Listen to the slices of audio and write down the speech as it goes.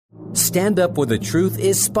Stand Up For the Truth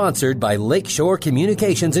is sponsored by Lakeshore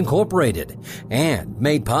Communications Incorporated and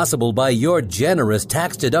made possible by your generous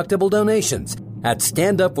tax-deductible donations at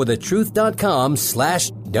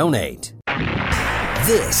standupforthetruth.com/donate.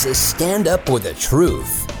 This is Stand Up For the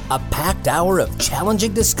Truth, a packed hour of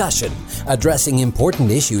challenging discussion addressing important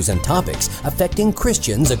issues and topics affecting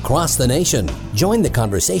Christians across the nation. Join the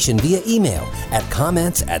conversation via email at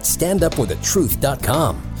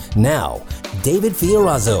comments@standupforthetruth.com. Now, David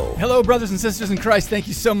Fiorazo. Hello, brothers and sisters in Christ. Thank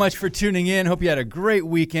you so much for tuning in. Hope you had a great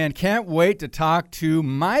weekend. Can't wait to talk to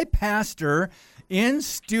my pastor in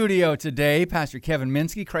studio today, Pastor Kevin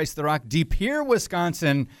Minsky, Christ the Rock, De Pere,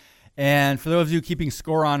 Wisconsin. And for those of you keeping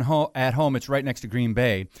score at home, it's right next to Green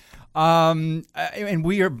Bay. And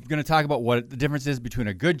we are going to talk about what the difference is between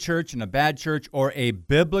a good church and a bad church, or a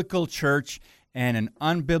biblical church and an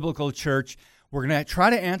unbiblical church. We're going to try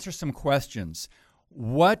to answer some questions.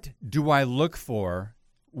 What do I look for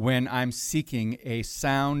when I'm seeking a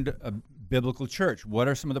sound biblical church? What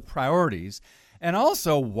are some of the priorities? And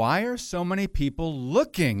also, why are so many people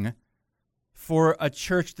looking for a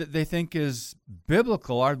church that they think is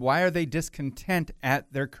biblical? Or why are they discontent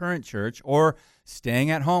at their current church or staying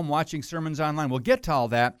at home watching sermons online? We'll get to all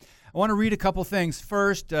that. I want to read a couple things.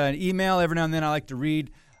 First, an email. Every now and then I like to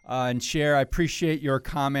read and share. I appreciate your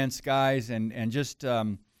comments, guys, and just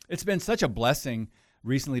it's been such a blessing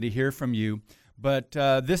recently to hear from you. But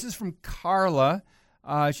this is from Carla.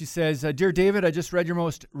 She says, Dear David, I just read your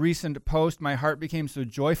most recent post. My heart became so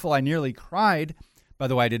joyful I nearly cried. By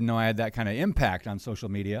the way, I didn't know I had that kind of impact on social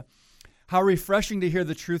media. How refreshing to hear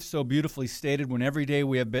the truth so beautifully stated when every day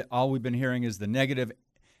all we've been hearing is the negative,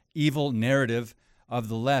 evil narrative of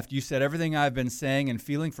the left. You said everything I've been saying and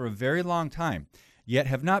feeling for a very long time, yet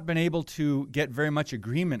have not been able to get very much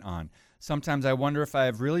agreement on. Sometimes I wonder if I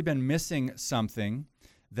have really been missing something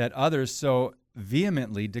that others so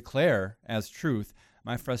vehemently declare as truth.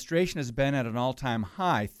 My frustration has been at an all-time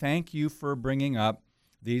high. Thank you for bringing up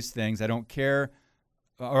these things. I don't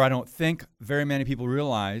think very many people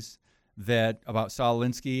realize that about Saul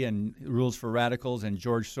Alinsky and Rules for Radicals and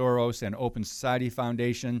George Soros and Open Society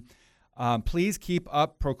Foundation. Please keep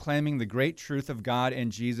up proclaiming the great truth of God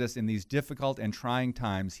and Jesus in these difficult and trying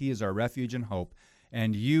times. He is our refuge and hope,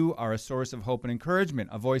 and you are a source of hope and encouragement,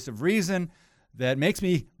 a voice of reason that makes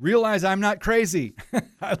me realize I'm not crazy.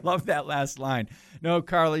 I love that last line. No,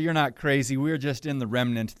 Carla, you're not crazy. We're just in the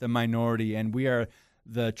remnant, the minority, and we are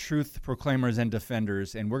the truth proclaimers and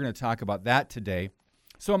defenders, and we're going to talk about that today.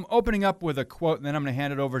 So I'm opening up with a quote, and then I'm going to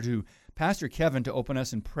hand it over to Pastor Kevin to open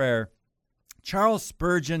us in prayer. Charles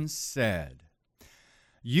Spurgeon said,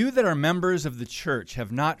 "You that are members of the church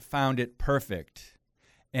have not found it perfect,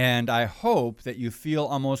 and I hope that you feel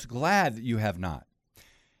almost glad that you have not.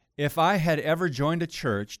 If I had ever joined a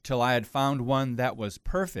church till I had found one that was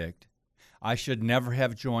perfect, I should never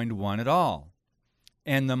have joined one at all.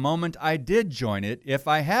 And the moment I did join it, if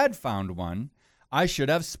I had found one, I should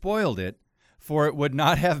have spoiled it, for it would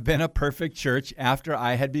not have been a perfect church after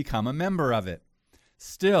I had become a member of it.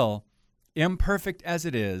 Still, imperfect as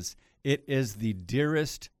it is the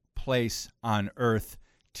dearest place on earth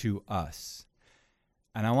to us."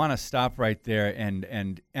 And I want to stop right there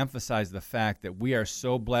and emphasize the fact that we are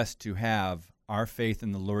so blessed to have our faith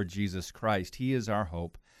in the Lord Jesus Christ. He is our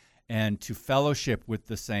hope. And to fellowship with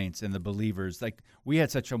the saints and the believers. Like, we had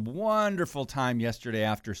such a wonderful time yesterday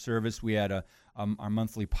after service. We had our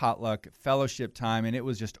monthly potluck fellowship time, and it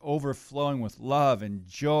was just overflowing with love and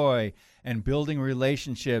joy and building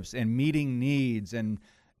relationships and meeting needs. And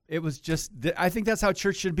it was just, I think that's how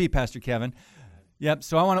church should be, Pastor Kevin. Yep.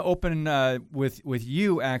 So I want to open with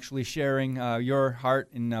you actually sharing your heart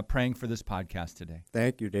in praying for this podcast today.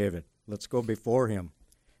 Thank you, David. Let's go before him.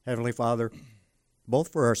 Heavenly Father, both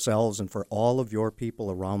for ourselves and for all of your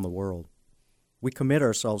people around the world, we commit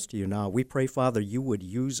ourselves to you now. We pray, Father, you would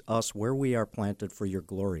use us where we are planted for your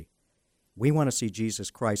glory. We want to see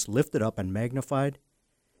Jesus Christ lifted up and magnified.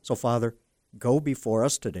 So, Father, go before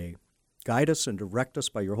us today. Guide us and direct us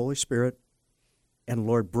by your Holy Spirit. And,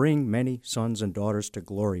 Lord, bring many sons and daughters to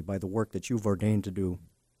glory by the work that you've ordained to do.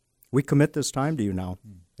 We commit this time to you now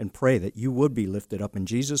and pray that you would be lifted up in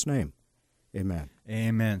Jesus' name. Amen.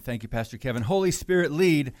 Amen. Thank you, Pastor Kevin. Holy Spirit,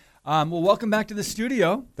 lead. Well, welcome back to the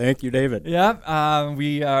studio. Thank you, David. Yeah,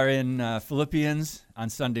 we are in Philippians on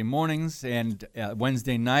Sunday mornings, and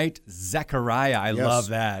Wednesday night, Zechariah. I love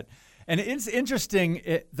that. And it's interesting,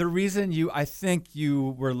 the reason I think you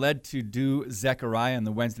were led to do Zechariah in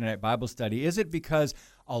the Wednesday night Bible study, is it because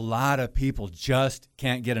a lot of people just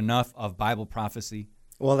can't get enough of Bible prophecy?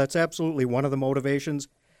 Well, that's absolutely one of the motivations.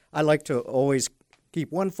 I like to always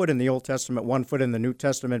keep one foot in the Old Testament, one foot in the New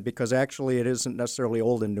Testament, because actually it isn't necessarily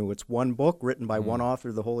old and new. It's one book written by one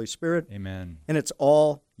author, the Holy Spirit. Amen. And it's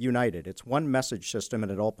all united. It's one message system,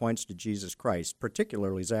 and it all points to Jesus Christ,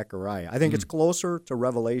 particularly Zechariah. I think it's closer to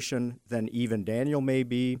Revelation than even Daniel may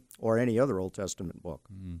be or any other Old Testament book.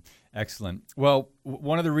 Excellent. Well,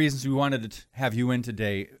 one of the reasons we wanted to have you in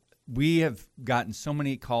today, we have gotten so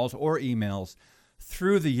many calls or emails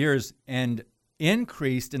through the years and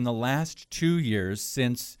increased in the last 2 years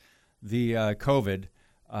since the COVID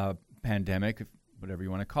pandemic, whatever you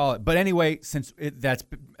want to call it. But anyway, since that's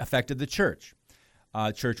affected the church.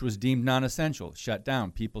 Church was deemed non-essential, shut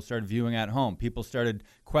down. People started viewing at home. People started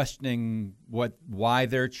questioning why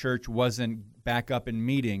their church wasn't back up and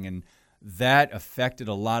meeting, and that affected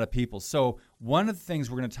a lot of people. So one of the things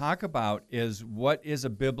we're going to talk about is what is a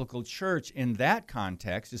biblical church in that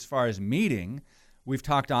context as far as meeting. We've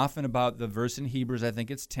talked often about the verse in Hebrews, I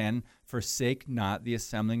think it's 10, forsake not the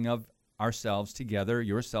assembling of yourselves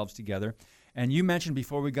together. And you mentioned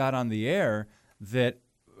before we got on the air that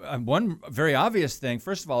one very obvious thing,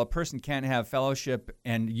 first of all, a person can't have fellowship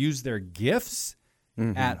and use their gifts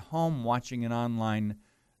at home watching an online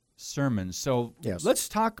sermon. So let's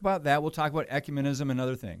talk about that. We'll talk about ecumenism and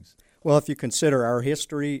other things. Well, if you consider our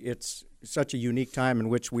history, it's such a unique time in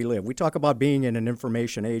which we live. We talk about being in an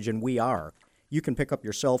information age, and we are. You can pick up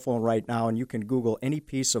your cell phone right now and you can Google any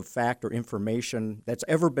piece of fact or information that's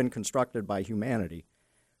ever been constructed by humanity.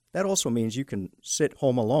 That also means you can sit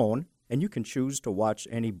home alone and you can choose to watch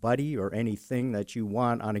anybody or anything that you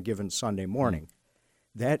want on a given Sunday morning.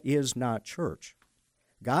 That is not church.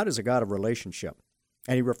 God is a God of relationship,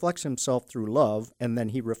 and he reflects himself through love, and then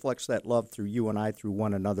he reflects that love through you and I, through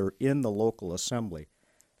one another in the local assembly.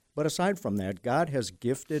 But aside from that, God has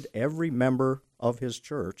gifted every member of his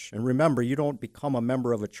church. And remember, you don't become a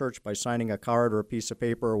member of a church by signing a card or a piece of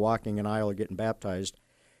paper or walking an aisle or getting baptized.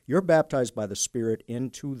 You're baptized by the Spirit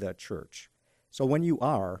into the church. So when you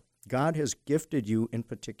are, God has gifted you in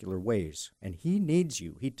particular ways, and he needs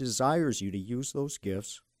you. He desires you to use those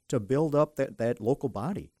gifts to build up that local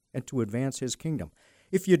body and to advance his kingdom.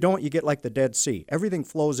 If you don't, you get like the Dead Sea. Everything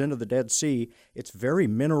flows into the Dead Sea. It's very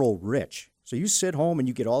mineral rich. So you sit home and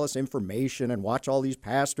you get all this information and watch all these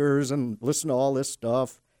pastors and listen to all this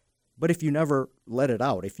stuff. But if you never let it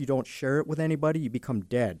out, if you don't share it with anybody, you become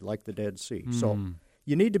dead like the Dead Sea. So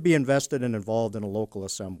you need to be invested and involved in a local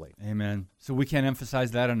assembly. Amen. So we can't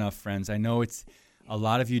emphasize that enough, friends. I know it's a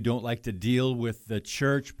lot of you don't like to deal with the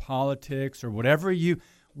church politics or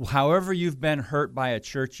however you've been hurt by a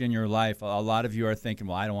church in your life. A lot of you are thinking,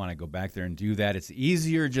 well, I don't want to go back there and do that. It's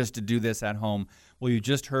easier just to do this at home. Well, you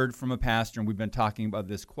just heard from a pastor, and we've been talking about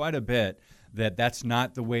this quite a bit, that's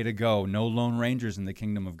not the way to go. No Lone Rangers in the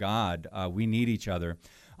kingdom of God. We need each other.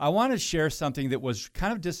 I want to share something that was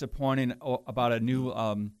kind of disappointing about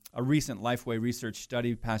a recent Lifeway research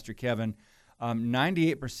study, Pastor Kevin.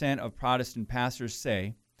 98% of Protestant pastors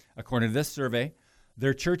say, according to this survey,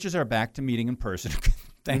 their churches are back to meeting in person.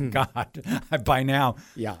 Thank God, by now.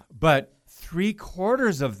 Yeah. But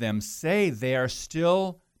 3/4 of them say they are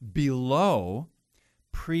still below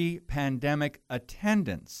pre-pandemic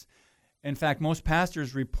attendance. In fact, most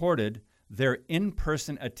pastors reported their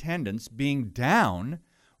in-person attendance being down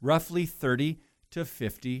roughly 30 to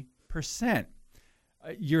 50%.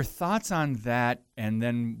 Your thoughts on that, and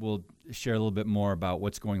then we'll share a little bit more about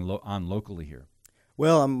what's going on locally here.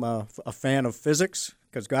 Well, I'm a fan of physics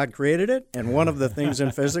because God created it, and one of the things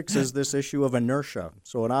in physics is this issue of inertia.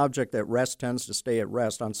 So an object at rest tends to stay at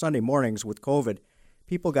rest. On Sunday mornings with COVID,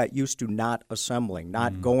 people got used to not assembling,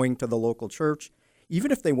 not going to the local church.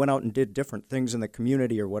 Even if they went out and did different things in the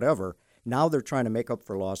community or whatever, now they're trying to make up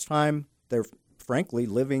for lost time. They're frankly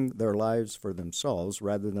living their lives for themselves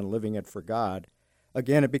rather than living it for God.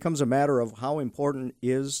 Again, it becomes a matter of how important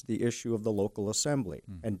is the issue of the local assembly,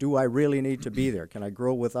 and do I really need to be there? Can I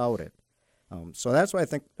grow without it? So that's why I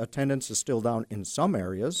think attendance is still down in some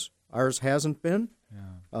areas. Ours hasn't been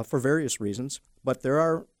for various reasons, but there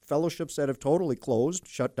are fellowships that have totally closed,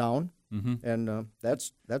 shut down, and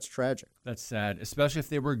that's tragic. That's sad, especially if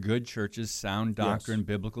they were good churches, sound doctrine,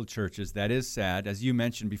 biblical churches. That is sad. As you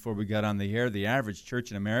mentioned before we got on the air, the average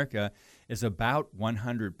church in America is about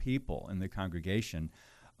 100 people in the congregation.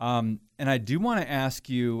 And I do want to ask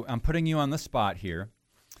you, I'm putting you on the spot here.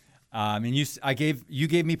 And you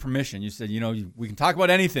gave me permission. You said, we can talk about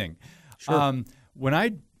anything. Sure. When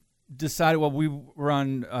I decided, we were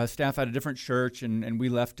on staff at a different church, and we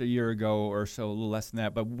left a year ago or so, a little less than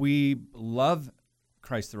that. But we love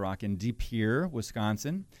Christ the Rock in De Pere,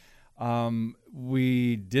 Wisconsin.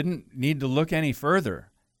 We didn't need to look any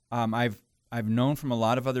further. I've known from a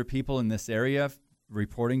lot of other people in this area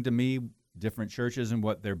reporting to me different churches and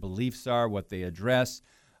what their beliefs are, what they address.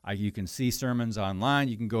 You can see sermons online.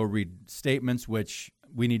 You can go read statements, which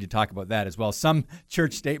we need to talk about that as well. Some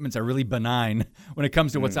church statements are really benign when it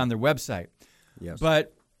comes to what's on their website. Yes.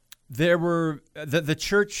 But the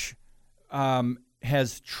church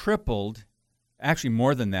has tripled, actually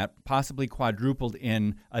more than that, possibly quadrupled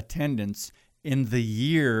in attendance in the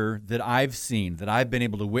year that I've seen, that I've been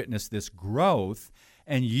able to witness this growth.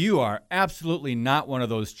 And you are absolutely not one of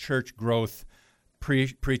those church growth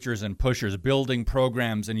preachers and pushers, building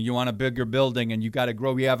programs, and you want a bigger building, and you got to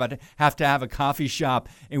grow. We have to have a coffee shop,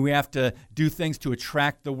 and we have to do things to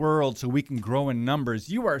attract the world so we can grow in numbers.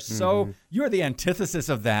 You are you are the antithesis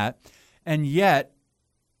of that, and yet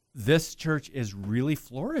this church is really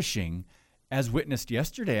flourishing, as witnessed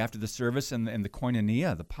yesterday after the service and the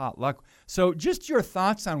koinonia, the potluck. So just your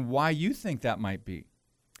thoughts on why you think that might be.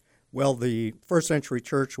 Well, the first century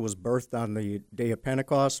church was birthed on the day of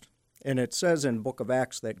Pentecost, and it says in the book of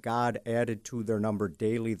Acts that God added to their number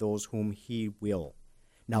daily those whom he will.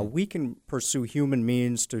 Now, we can pursue human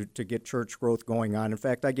means to get church growth going on. In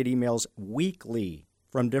fact, I get emails weekly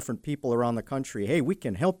from different people around the country. Hey, we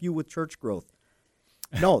can help you with church growth.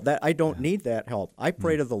 No, that I don't need that help. I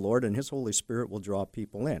pray to the Lord, and his Holy Spirit will draw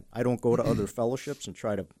people in. I don't go to other fellowships and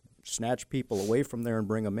try to snatch people away from there and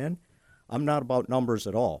bring them in. I'm not about numbers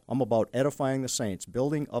at all. I'm about edifying the saints,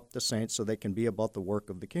 building up the saints so they can be about the work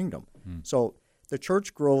of the kingdom. So the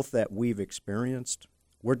church growth that we've experienced,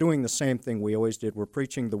 we're doing the same thing we always did. We're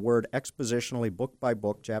preaching the word expositionally, book by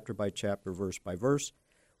book, chapter by chapter, verse by verse.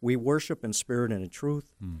 We worship in spirit and in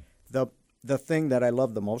truth. The thing that I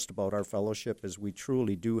love the most about our fellowship is we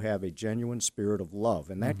truly do have a genuine spirit of love,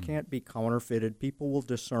 and that can't be counterfeited. People will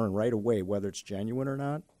discern right away whether it's genuine or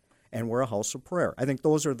not. And we're a house of prayer. I think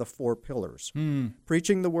those are the four pillars.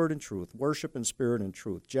 Preaching the word in truth, worship in spirit and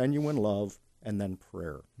truth, genuine love, and then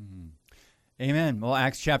prayer. Amen. Well,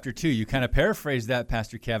 Acts chapter 2, you kind of paraphrased that,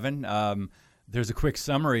 Pastor Kevin. There's a quick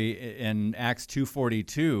summary in Acts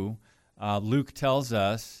 2:42. Luke tells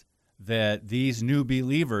us that these new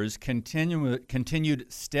believers continued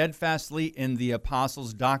steadfastly in the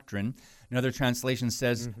apostles' doctrine. Another translation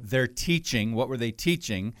says their teaching. What were they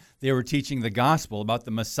teaching? They were teaching the gospel about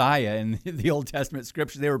the Messiah in the Old Testament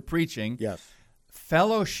scripture. They were preaching. Yes.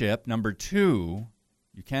 Fellowship, number 2,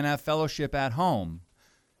 you can't have fellowship at home.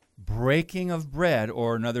 Breaking of bread,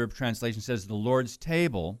 or another translation says the Lord's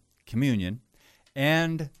table, communion,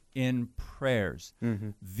 and in prayers.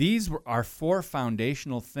 These are 4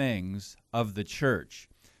 foundational things of the church.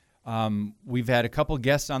 We've had a couple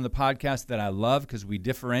guests on the podcast that I love because we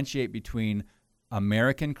differentiate between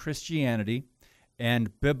American Christianity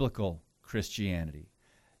and biblical Christianity.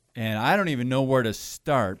 And I don't even know where to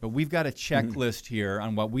start, but we've got a checklist here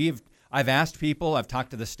on what I've asked people, I've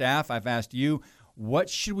talked to the staff, I've asked you, what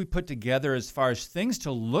should we put together as far as things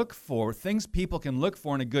to look for, things people can look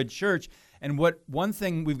for in a good church? And one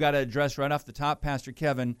thing we've got to address right off the top, Pastor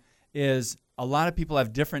Kevin, is a lot of people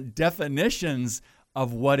have different definitions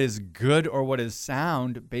of what is good or what is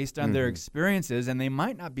sound based on their experiences, and they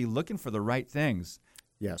might not be looking for the right things.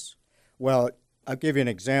 Yes. Well, I'll give you an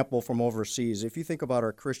example from overseas. If you think about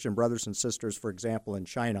our Christian brothers and sisters, for example, in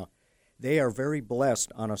China, they are very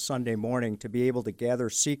blessed on a Sunday morning to be able to gather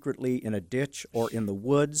secretly in a ditch or in the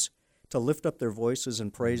woods to lift up their voices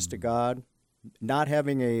in praise to God, not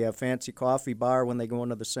having a fancy coffee bar when they go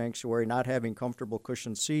into the sanctuary, not having comfortable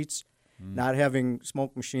cushioned seats, not having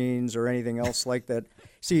smoke machines or anything else like that.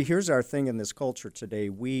 See, here's our thing in this culture today.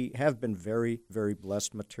 We have been very, very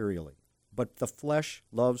blessed materially. But the flesh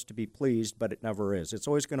loves to be pleased, but it never is. It's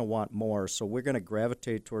always going to want more, so we're going to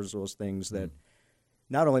gravitate towards those things that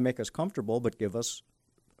not only make us comfortable, but give us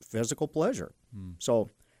physical pleasure.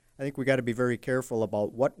 So I think we got to be very careful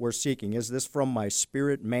about what we're seeking. Is this from my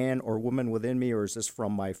spirit, man or woman within me, or is this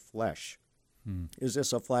from my flesh? Is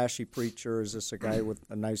this a flashy preacher? Is this a guy with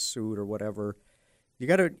a nice suit or whatever? You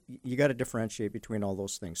got to differentiate between all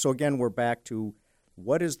those things. So again, we're back to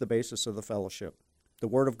what is the basis of the fellowship? The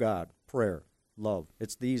Word of God, prayer, love.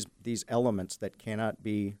 It's these elements that cannot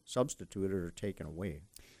be substituted or taken away.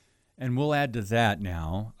 And we'll add to that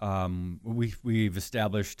now. We've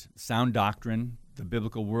established sound doctrine, the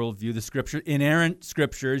biblical worldview, the scripture, inerrant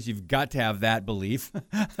scriptures. You've got to have that belief,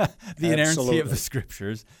 the inerrancy of the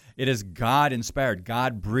scriptures. It is God-inspired,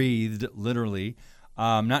 God-breathed, literally.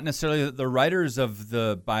 Not necessarily that the writers of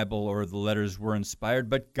the Bible or the letters were inspired,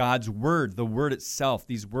 but God's word, the word itself.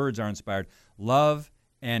 These words are inspired. Love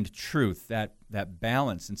and truth, that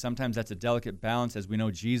balance. And sometimes that's a delicate balance. As we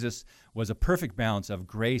know, Jesus was a perfect balance of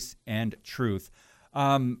grace and truth.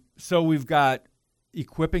 So we've got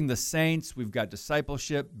equipping the saints. We've got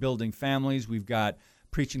discipleship, building families. We've got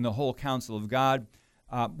preaching the whole counsel of God.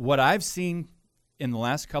 What I've seen in the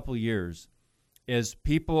last couple of years is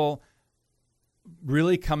people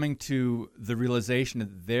really coming to the realization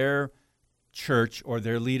that their church or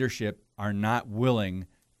their leadership are not willing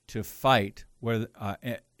to fight, where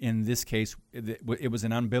in this case it was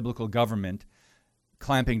an unbiblical government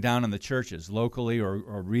clamping down on the churches locally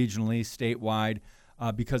or regionally, statewide,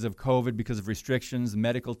 because of COVID, because of restrictions,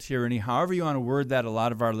 medical tyranny, however you want to word that. A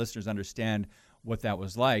lot of our listeners understand what that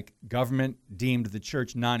was like. Government deemed the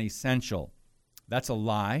church non-essential. That's a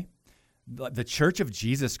lie. The Church of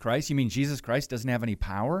Jesus Christ, you mean Jesus Christ doesn't have any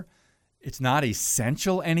power? It's not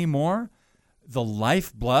essential anymore? The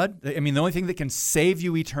lifeblood, I mean, the only thing that can save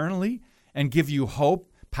you eternally and give you hope,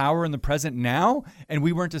 power in the present now, and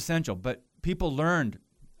we weren't essential. But people learned,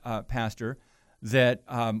 Pastor, that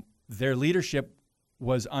their leadership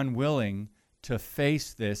was unwilling to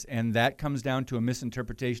face this, and that comes down to a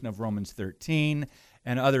misinterpretation of Romans 13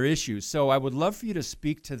 and other issues. So I would love for you to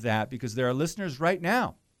speak to that, because there are listeners right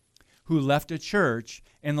now who left a church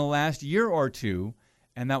in the last year or two,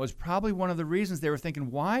 and that was probably one of the reasons they were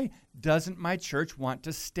thinking, why doesn't my church want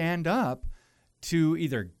to stand up to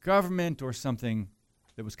either government or something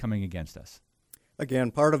that was coming against us?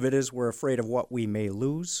 Again, part of it is we're afraid of what we may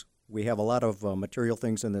lose. We have a lot of material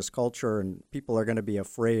things in this culture, and people are going to be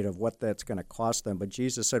afraid of what that's going to cost them. But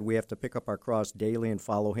Jesus said we have to pick up our cross daily and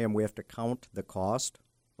follow him. We have to count the cost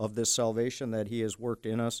of this salvation that he has worked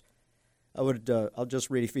in us. I'll just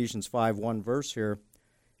read Ephesians 5:1 verse here.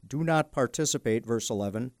 Do not participate, verse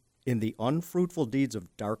 11, in the unfruitful deeds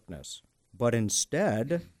of darkness, but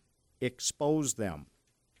instead expose them.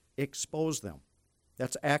 Expose them.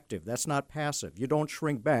 That's active. That's not passive. You don't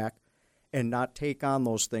shrink back and not take on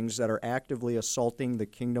those things that are actively assaulting the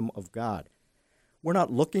kingdom of God. We're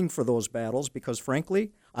not looking for those battles because,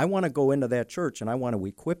 frankly, I want to go into that church and I want to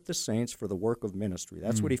equip the saints for the work of ministry.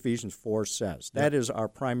 That's what Ephesians 4 says. That is our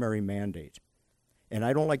primary mandate. And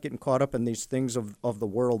I don't like getting caught up in these things of the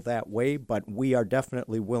world that way, but we are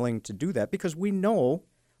definitely willing to do that because we know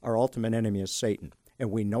our ultimate enemy is Satan,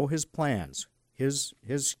 and we know his plans, his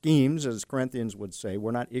schemes, as Corinthians would say.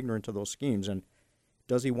 We're not ignorant to those schemes. And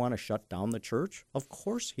does he want to shut down the church? Of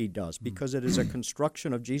course he does, because it is a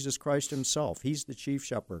construction of Jesus Christ himself. He's the chief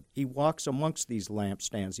shepherd. He walks amongst these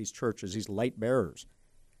lampstands, these churches, these light bearers.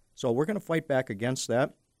 So we're going to fight back against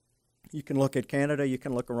that. You can look at Canada. You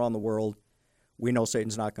can look around the world. We know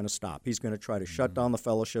Satan's not going to stop. He's going to try to shut down the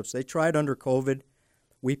fellowships. They tried under COVID.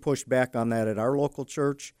 We pushed back on that at our local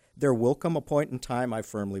church. There will come a point in time, I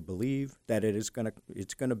firmly believe, that it's going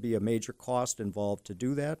to be a major cost involved to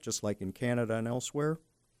do that, just like in Canada and elsewhere.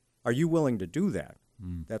 Are you willing to do that?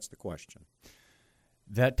 That's the question.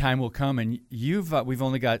 That time will come, and we've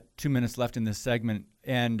only got 2 minutes left in this segment.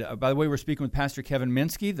 And by the way, we're speaking with Pastor Kevin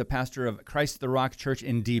Minsky, the pastor of Christ the Rock Church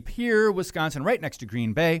in De Pere, Wisconsin, right next to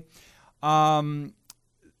Green Bay.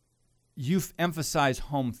 You've emphasized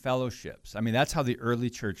home fellowships. I mean, that's how the early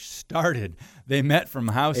church started. They met from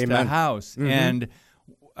house to house. And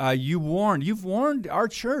you've warned our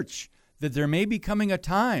church that there may be coming a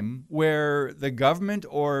time where the government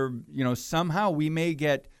or, somehow we may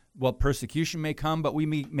get, persecution may come, but we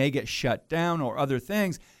may get shut down or other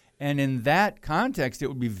things. And in that context, it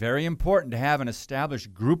would be very important to have an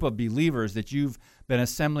established group of believers that you've been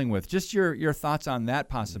assembling with. Just your thoughts on that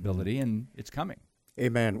possibility, and it's coming.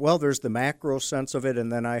 Amen. Well, there's the macro sense of it,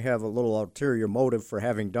 and then I have a little ulterior motive for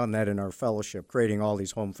having done that in our fellowship, creating all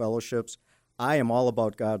these home fellowships. I am all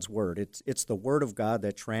about God's Word. It's the Word of God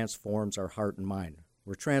that transforms our heart and mind.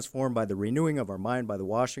 We're transformed by the renewing of our mind, by the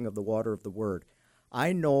washing of the water of the Word.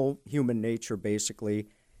 I know human nature, basically.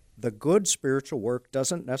 The good spiritual work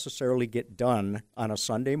doesn't necessarily get done on a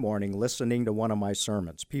Sunday morning listening to one of my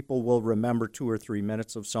sermons. People will remember 2 or 3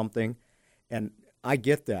 minutes of something, and I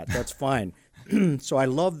get that. That's fine. So I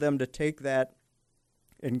love them to take that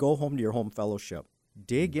and go home to your home fellowship.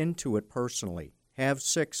 Dig into it personally. Have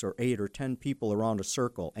 6 or 8 or 10 people around a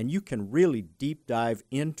circle, and you can really deep dive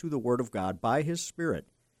into the Word of God by His Spirit.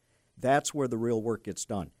 That's where the real work gets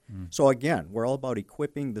done. So again, we're all about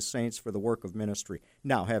equipping the saints for the work of ministry.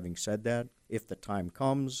 Now, having said that, if the time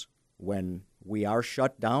comes when we are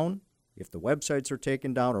shut down, if the websites are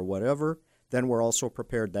taken down or whatever, then we're also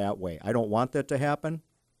prepared that way. I don't want that to happen,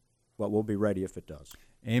 but we'll be ready if it does.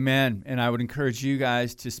 Amen. And I would encourage you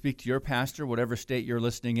guys to speak to your pastor, whatever state you're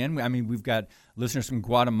listening in. I mean, we've got listeners from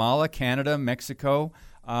Guatemala, Canada, Mexico.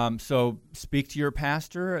 So speak to your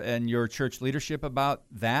pastor and your church leadership about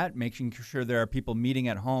that, making sure there are people meeting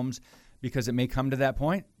at homes, because it may come to that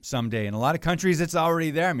point someday. In a lot of countries, it's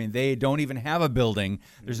already there. I mean, they don't even have a building.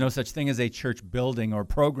 There's no such thing as a church building or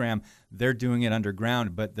program. They're doing it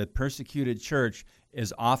underground. But the persecuted church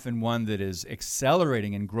is often one that is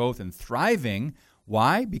accelerating in growth and thriving.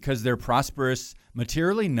 Why? Because they're prosperous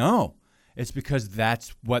materially? No. It's because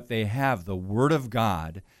that's what they have, the Word of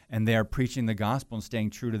God, and they are preaching the gospel and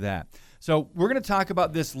staying true to that. So we're going to talk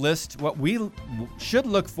about this list, what we should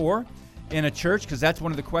look for in a church, because that's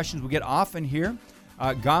one of the questions we get often here.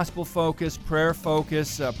 Gospel focus, prayer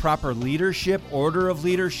focus, proper leadership, order of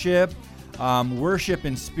leadership, worship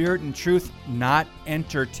in spirit and truth, not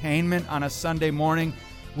entertainment on a Sunday morning.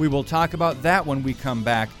 We will talk about that when we come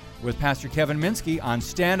back with Pastor Kevin Minsky on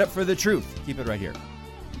Stand Up for the Truth. Keep it right here.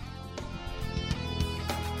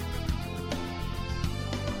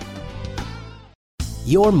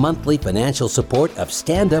 Your monthly financial support of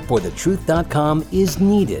StandUpForTheTruth.com is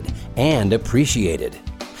needed and appreciated.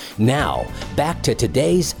 Now, back to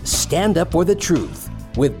today's Stand Up for the Truth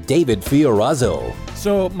with David Fiorazo.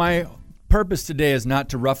 So my purpose today is not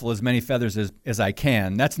to ruffle as many feathers as I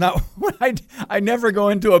can. That's not what I never go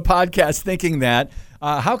into a podcast thinking that.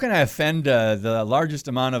 How can I offend the largest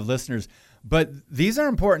amount of listeners? But these are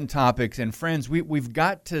important topics, and friends, we've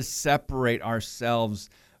got to separate ourselves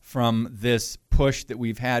from this push that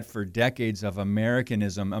we've had for decades of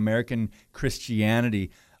Americanism, American Christianity,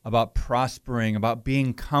 about prospering, about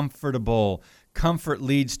being comfortable. Comfort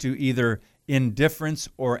leads to either indifference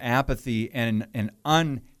or apathy and an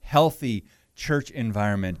unhealthy church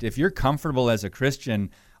environment. If you're comfortable as a Christian,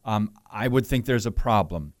 I would think there's a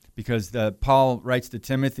problem, because Paul writes to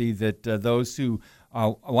Timothy that those who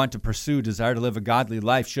want to pursue, desire to live a godly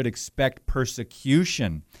life should expect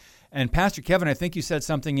persecution. And Pastor Kevin, I think you said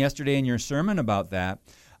something yesterday in your sermon about that.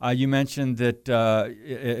 You mentioned that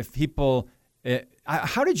if people,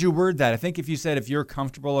 how did you word that? I think if you said if you're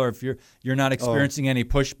comfortable or if you're not experiencing any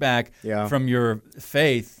pushback from your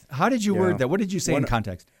faith, how did you word that? What did you say in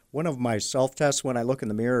context? One of my self-tests when I look in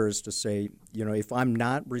the mirror is to say, if I'm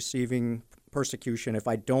not receiving persecution, if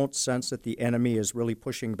I don't sense that the enemy is really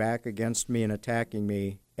pushing back against me and attacking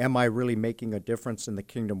me, am I really making a difference in the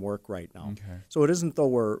kingdom work right now? Okay. So it isn't though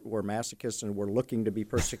we're masochists and we're looking to be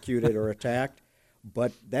persecuted or attacked,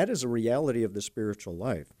 but that is a reality of the spiritual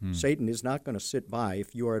life. Satan is not going to sit by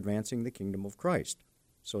if you are advancing the kingdom of Christ.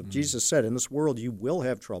 So Jesus said, in this world you will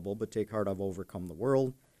have trouble, but take heart, I've overcome the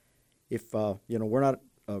world. If, we're not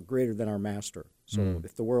greater than our master. So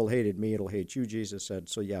if the world hated me, it'll hate you, Jesus said.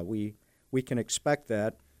 So yeah, we can expect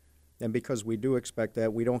that, and because we do expect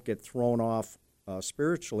that, we don't get thrown off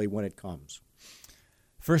spiritually when it comes.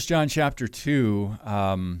 1 John chapter 2,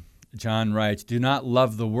 John writes, "Do not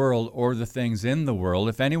love the world or the things in the world.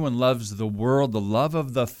 If anyone loves the world, the love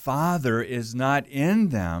of the Father is not in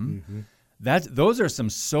them." Those are some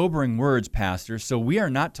sobering words, Pastor. So we are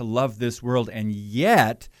not to love this world, and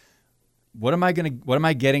yet, what am I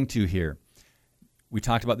getting to here? We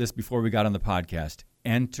talked about this before we got on the podcast.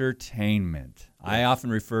 Entertainment. I often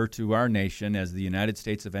refer to our nation as the United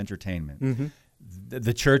States of entertainment.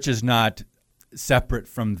 The church is not separate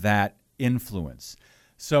from that influence.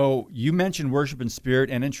 So you mentioned worship in spirit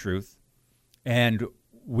and in truth, and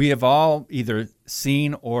we have all either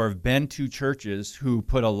seen or have been to churches who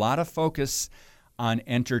put a lot of focus on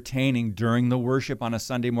entertaining during the worship on a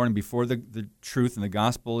Sunday morning before the truth and the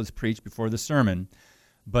gospel is preached, before the sermon.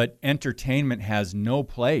 But entertainment has no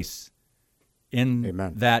place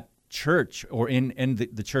in that church or in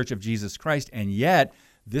the Church of Jesus Christ. And yet,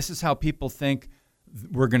 this is how people think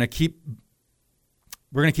we're going to keep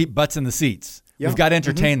butts in the seats. Yeah. We've got to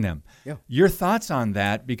entertain them. Yeah. Your thoughts on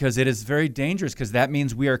that, because it is very dangerous, because that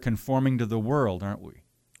means we are conforming to the world, aren't we?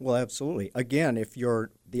 Well, absolutely. Again,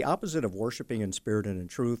 the opposite of worshiping in spirit and in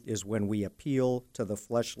truth is when we appeal to the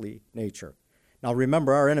fleshly nature. Now,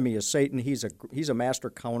 remember, our enemy is Satan. He's a master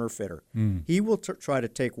counterfeiter. He will try to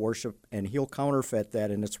take worship, and he'll counterfeit that,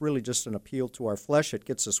 and it's really just an appeal to our flesh. It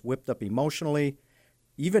gets us whipped up emotionally.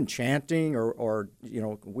 Even chanting or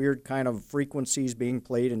weird kind of frequencies being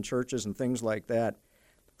played in churches and things like that.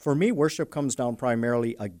 For me, worship comes down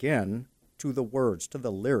primarily, again, to the words, to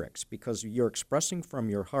the lyrics, because you're expressing from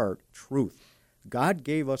your heart truth. God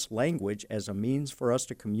gave us language as a means for us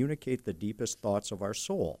to communicate the deepest thoughts of our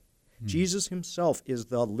soul. Jesus himself is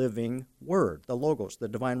the living word, the logos, the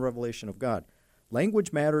divine revelation of God.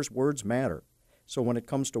 Language matters, words matter. So when it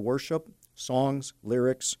comes to worship, songs,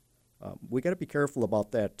 lyrics, we got to be careful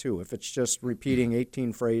about that too. If it's just repeating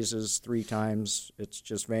 18 phrases 3 times, it's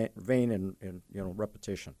just vain and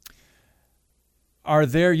repetition. Are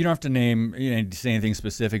there, you don't have to say anything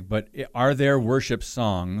specific, but are there worship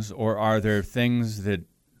songs, or are there things that,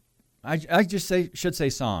 I should say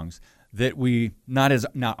songs, that we, not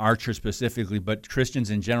our church specifically, but Christians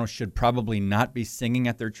in general should probably not be singing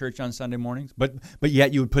at their church on Sunday mornings, but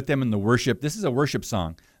yet you would put them in the worship, this is a worship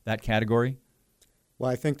song, that category? Well,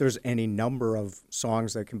 I think there's any number of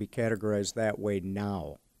songs that can be categorized that way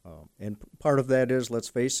now. And part of that is, let's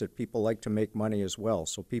face it, people like to make money as well.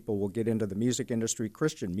 So people will get into the music industry.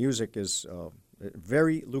 Christian music is a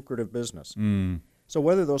very lucrative business. So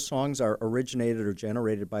whether those songs are originated or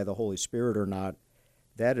generated by the Holy Spirit or not,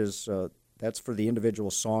 that's for the individual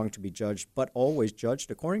song to be judged, but always judged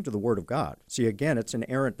according to the Word of God. See, again, it's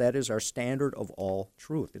inerrant. That is our standard of all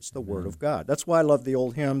truth. It's the Word of God. That's why I love the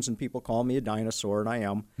old hymns, and people call me a dinosaur, and I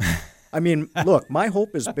am. I mean, look, my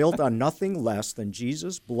hope is built on nothing less than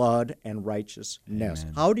Jesus' blood and righteousness.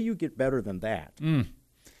 Amen. How do you get better than that?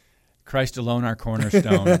 Christ alone, our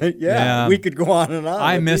cornerstone. Yeah, we could go on and on.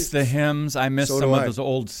 I miss the hymns. I miss So some do of I. those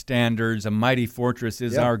old standards. A mighty fortress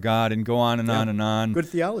is our God, and go on and on and on. Good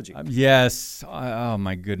theology. Yes. Oh,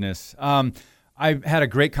 my goodness. I had a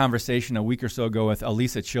great conversation a week or so ago with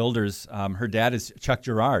Elisa Childers. Her dad is Chuck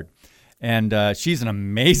Girard, and she's an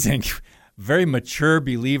amazing, very mature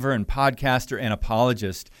believer and podcaster and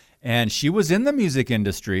apologist. And she was in the music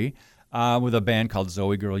industry with a band called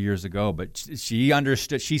Zoe Girl years ago, but she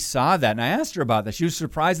understood, she saw that, and I asked her about that. She was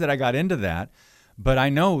surprised that I got into that, but I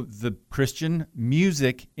know the Christian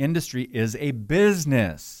music industry is a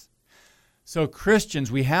business. So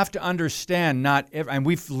Christians, we have to understand, and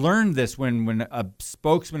we've learned this when a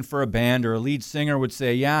spokesman for a band or a lead singer would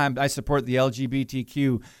say, yeah, I support the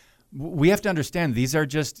LGBTQ. We have to understand these are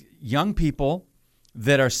just young people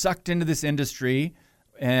that are sucked into this industry,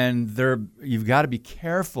 and you've got to be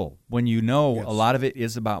careful when you know a lot of it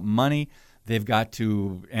is about money. They've got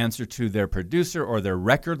to answer to their producer or their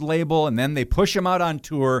record label, and then they push them out on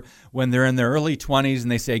tour when they're in their early 20s,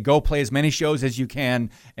 and they say, go play as many shows as you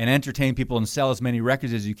can and entertain people and sell as many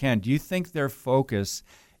records as you can. Do you think their focus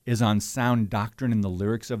is on sound doctrine in the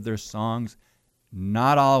lyrics of their songs?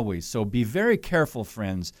 Not always. So be very careful,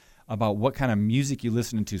 friends, about what kind of music you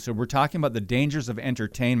listen to. So we're talking about the dangers of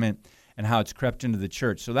entertainment and how it's crept into the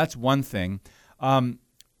church. So that's one thing.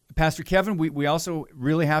 Pastor Kevin, we also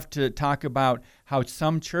really have to talk about how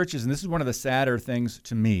some churches, and this is one of the sadder things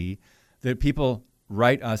to me, that people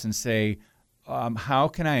write us and say, how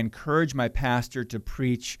can I encourage my pastor to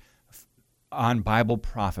preach on Bible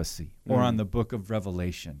prophecy or on the book of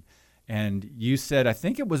Revelation? And you said, I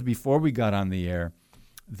think it was before we got on the air,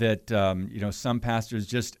 that some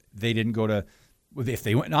pastors they didn't go to, if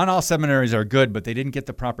they went, not all seminaries are good, but they didn't get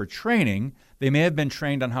the proper training. They may have been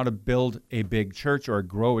trained on how to build a big church or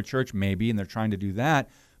grow a church maybe, and they're trying to do that,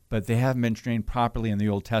 but they haven't been trained properly in the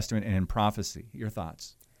Old Testament and in prophecy. Your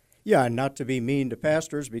thoughts? Yeah, and not to be mean to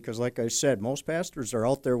pastors, because like I said, most pastors are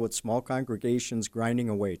out there with small congregations grinding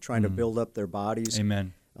away, trying to build up their bodies.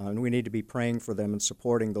 Amen. And we need to be praying for them and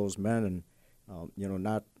supporting those men and,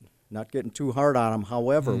 not getting too hard on them.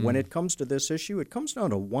 However, when it comes to this issue, it comes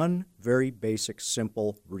down to one very basic,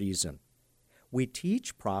 simple reason. We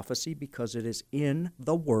teach prophecy because it is in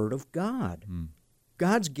the Word of God.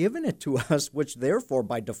 God's given it to us, which therefore,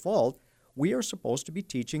 by default, we are supposed to be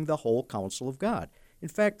teaching the whole counsel of God. In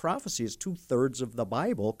fact, prophecy is 2/3 of the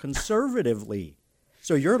Bible conservatively.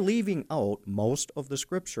 So you're leaving out most of the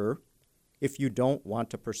Scripture if you don't want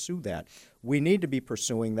to pursue that. We need to be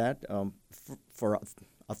pursuing that for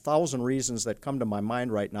 1,000 reasons that come to my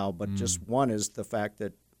mind right now, but just one is the fact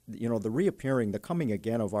that, the reappearing, the coming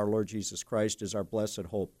again of our Lord Jesus Christ is our blessed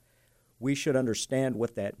hope. We should understand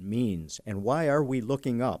what that means, and why are we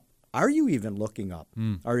looking up? Are you even looking up?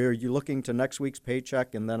 Are you looking to next week's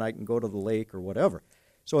paycheck and then I can go to the lake or whatever?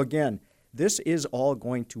 So again, this is all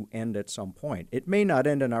going to end at some point. It may not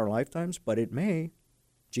end in our lifetimes, but it may.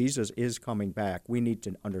 Jesus is coming back. We need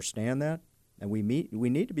to understand that, and we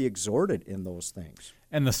need to be exhorted in those things.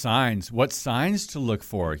 And the signs, what signs to look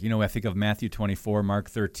for? I think of Matthew 24, Mark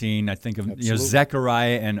 13. I think of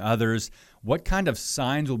Zechariah and others. What kind of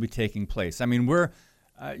signs will be taking place? I mean,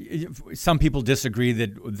 some people disagree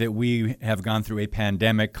that we have gone through a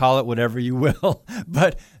pandemic. Call it whatever you will,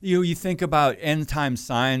 but you think about end time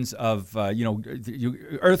signs of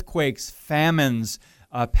earthquakes, famines,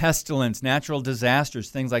 pestilence, natural disasters,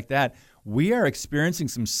 things like that. We are experiencing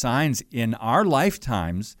some signs in our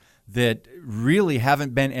lifetimes that really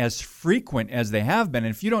haven't been as frequent as they have been.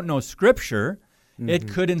 And if you don't know Scripture, it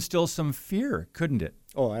could instill some fear, couldn't it?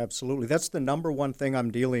 Oh, absolutely. That's the number one thing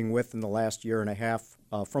I'm dealing with in the last year and a half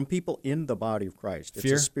from people in the body of Christ. It's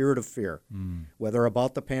Fear? a spirit of fear, whether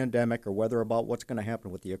about the pandemic or whether about what's going to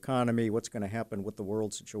happen with the economy, what's going to happen with the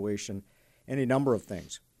world situation, any number of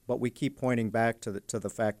things. But we keep pointing back to the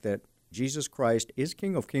fact that Jesus Christ is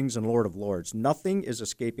King of Kings and Lord of Lords. Nothing is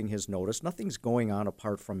escaping his notice. Nothing's going on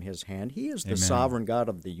apart from his hand. He is the sovereign God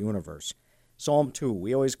of the universe. Psalm 2,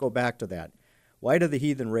 we always go back to that. Why do the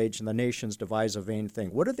heathen rage and the nations devise a vain thing?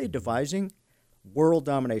 What are they devising? world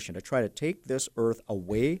domination, to try to take this earth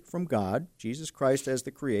away from God, Jesus Christ as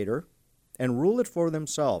the creator, and rule it for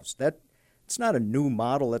themselves. It's not a new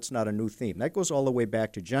model. That's not a new theme. That goes all the way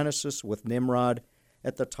back to Genesis with Nimrod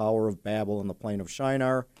at the Tower of Babel in the plain of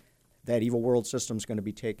Shinar. That evil world system is going to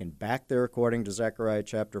be taken back there according to Zechariah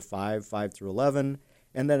chapter 5, 5 through 11.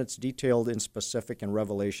 And then it's detailed in specific in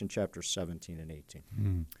Revelation chapter 17 and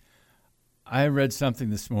 18. I read something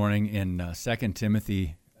this morning in 2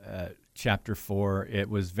 Timothy chapter 4. It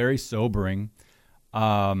was very sobering.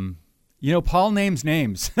 Paul names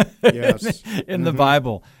names Yes. in the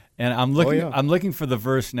Bible. And I'm looking. Oh, yeah. I'm looking for the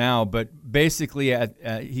verse now, but basically,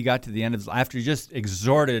 he got to the end of after he just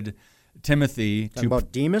exhorted Timothy Talking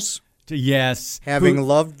about Demas, having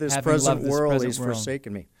loved this having present loved this world, present he's world.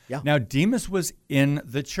 forsaken me. Yeah. Now, Demas was in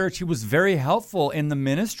the church. He was very helpful in the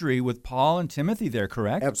ministry with Paul and Timothy there,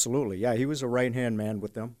 correct? Absolutely. Yeah, he was a right-hand man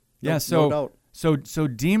with them. Yeah, No doubt. So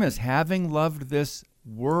Demas, having loved this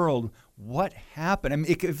world, what happened? I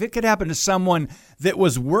mean, if it could happen to someone that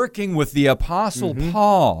was working with the Apostle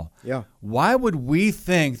Paul, Yeah. why would we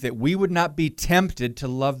think that we would not be tempted to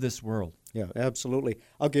love this world? Yeah, absolutely.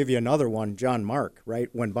 I'll give you another one, John Mark, right?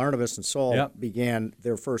 When Barnabas and Saul Yep. began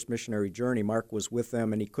their first missionary journey, Mark was with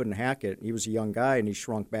them and he couldn't hack it. He was a young guy and he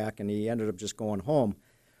shrunk back and he ended up just going home.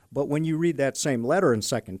 But when you read that same letter in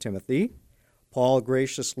 2 Timothy, Paul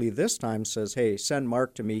graciously this time says, hey, send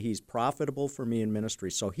Mark to me. He's profitable for me in ministry.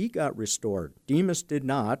 So he got restored. Demas did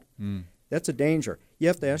not. That's a danger. You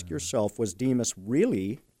have to ask yourself, was Demas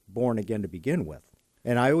really born again to begin with?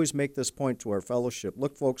 And I always make this point to our fellowship.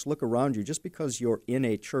 Look, folks, look around you. Just because you're in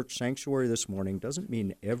a church sanctuary this morning doesn't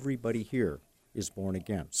mean everybody here is born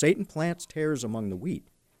again. Satan plants tares among the wheat.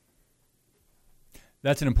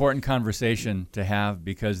 That's an important conversation to have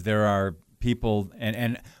because there are people,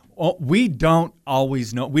 and we don't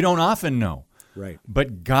always know. We don't often know. Right.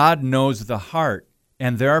 But God knows the heart.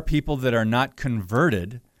 And there are people that are not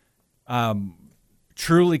converted,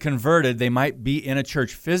 truly converted. They might be in a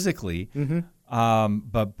church physically,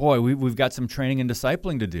 but boy, we've got some training and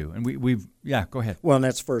discipling to do. And go ahead. Well, and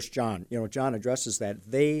that's 1 John. John addresses that.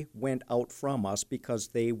 They went out from us because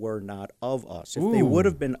they were not of us. If they would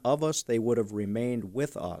have been of us, they would have remained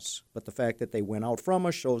with us. But the fact that they went out from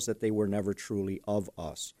us shows that they were never truly of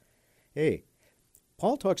us. Hey,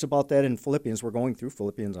 Paul talks about that in Philippians. We're going through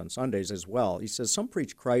Philippians on Sundays as well. He says, some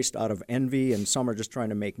preach Christ out of envy, and some are just trying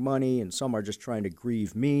to make money, and some are just trying to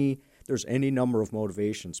grieve me. There's any number of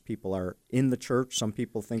motivations. People are in the church. Some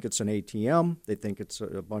people think it's an ATM. They think it's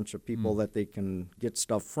a bunch of people that they can get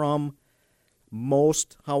stuff from.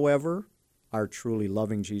 Most, however, are truly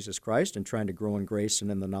loving Jesus Christ and trying to grow in grace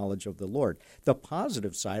and in the knowledge of the Lord. The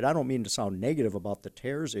positive side, I don't mean to sound negative about the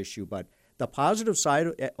tares issue, but the positive side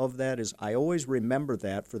of that is I always remember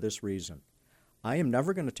that for this reason. I am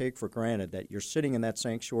never going to take for granted that you're sitting in that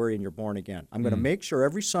sanctuary and you're born again. I'm going to make sure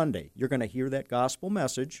every Sunday you're going to hear that gospel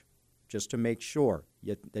message just to make sure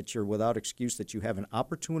that you're without excuse, that you have an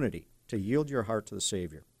opportunity to yield your heart to the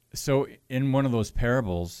Savior. So in one of those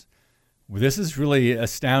parables, this is really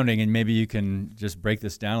astounding, and maybe you can just break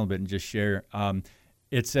this down a little bit and just share.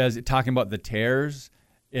 It says, talking about the tares,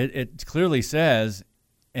 it clearly says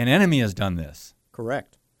an enemy has done this.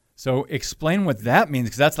 Correct. So explain what that means,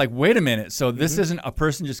 because that's like, wait a minute. So this isn't a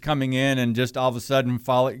person just coming in and just all of a sudden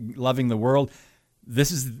loving the world.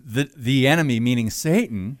 This is the enemy, meaning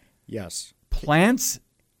Satan. Yes. Plants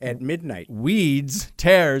at midnight. Weeds,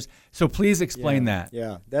 tares. So please explain that.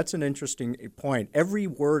 Yeah, that's an interesting point. Every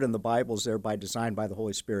word in the Bible is there by design by the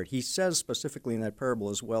Holy Spirit. He says specifically in that parable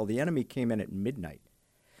as well, the enemy came in at midnight.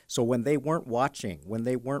 So when they weren't watching, when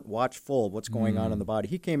they weren't watchful of what's going on in the body,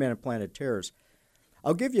 he came in and planted tares.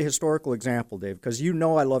 I'll give you a historical example, Dave, because you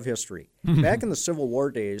know I love history. Back in the Civil War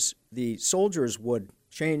days, the soldiers would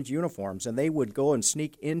change uniforms, and they would go and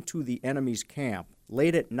sneak into the enemy's camp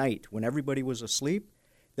late at night when everybody was asleep.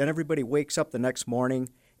 Then everybody wakes up the next morning,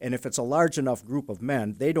 and if it's a large enough group of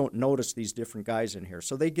men, they don't notice these different guys in here.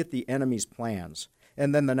 So they get the enemy's plans,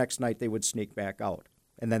 and then the next night they would sneak back out,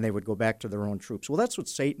 and then they would go back to their own troops. Well, that's what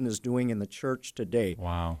Satan is doing in the church today.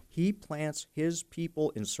 Wow. He plants his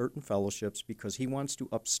people in certain fellowships because he wants to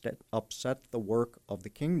upset the work of the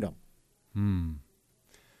kingdom.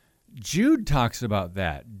 Jude talks about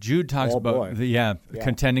that. Jude talks about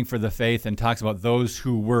contending for the faith, and talks about those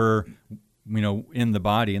who were, in the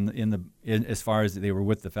body, as far as they were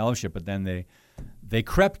with the fellowship, but then they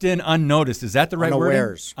crept in unnoticed. Is that the right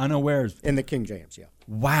word? Unawares. In the King James, yeah.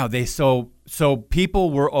 Wow. So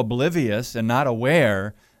people were oblivious and not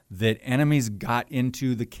aware that enemies got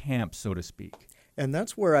into the camp, so to speak. And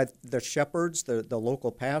that's where the shepherds, the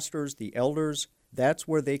local pastors, the elders, That's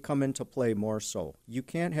where they come into play more so. You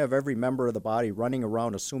can't have every member of the body running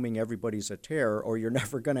around assuming everybody's a terror, or you're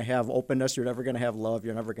never going to have openness, you're never going to have love,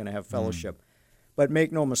 you're never going to have fellowship. But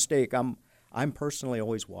make no mistake, I'm personally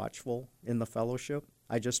always watchful in the fellowship.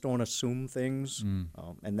 I just don't assume things,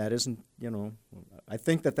 and that isn't, I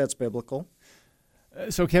think that's biblical.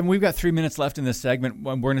 So, Kevin, we've got 3 minutes left in this segment.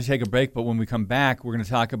 We're going to take a break, but when we come back, we're going to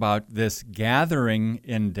talk about this gathering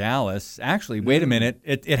in Dallas. Actually, wait a minute.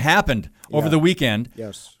 It happened over the weekend.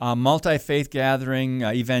 Yes. A multi-faith gathering.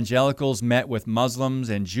 Evangelicals met with Muslims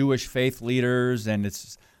and Jewish faith leaders, and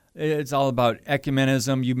it's all about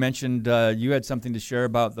ecumenism. You mentioned you had something to share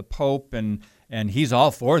about the Pope, and he's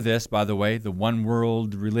all for this, by the way, the one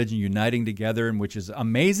world religion uniting together, and which is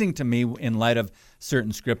amazing to me in light of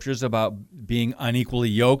certain scriptures about being unequally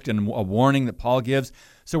yoked and a warning that Paul gives.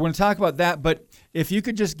 So we're going to talk about that, but if you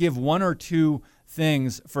could just give one or two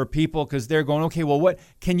things for people, because they're going, okay, well, what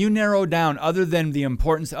can you narrow down other than the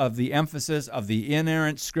importance of the emphasis of the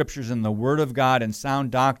inerrant scriptures and the Word of God and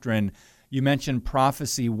sound doctrine? You mentioned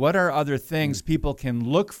prophecy. What are other things people can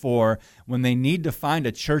look for when they need to find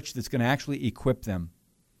a church that's going to actually equip them?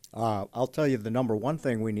 I'll tell you the number one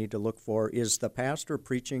thing we need to look for is the pastor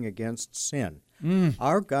preaching against sin.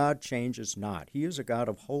 Our God changes not. He is a God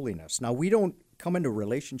of holiness. Now, we don't come into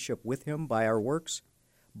relationship with him by our works,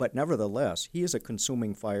 but nevertheless, he is a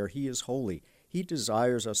consuming fire. He is holy. He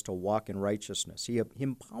desires us to walk in righteousness. He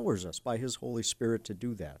empowers us by his Holy Spirit to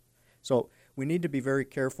do that. So we need to be very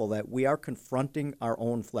careful that we are confronting our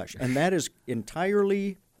own flesh. And that is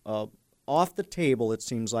entirely off the table, it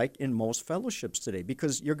seems like, in most fellowships today,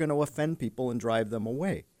 because you're going to offend people and drive them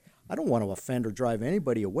away. I don't want to offend or drive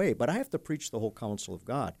anybody away, but I have to preach the whole counsel of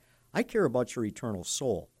God. I care about your eternal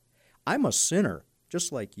soul. I'm a sinner,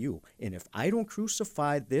 just like you. And if I don't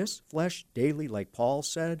crucify this flesh daily, like Paul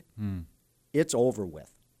said, it's over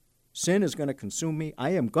with. Sin is going to consume me.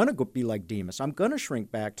 I am going to be like Demas. I'm going to shrink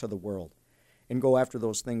back to the world and go after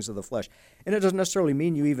those things of the flesh. And it doesn't necessarily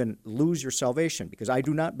mean you even lose your salvation, because I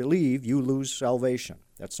do not believe you lose salvation.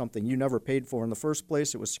 That's something you never paid for in the first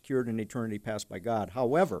place. It was secured in eternity past by God.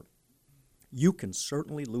 However, you can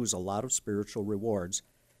certainly lose a lot of spiritual rewards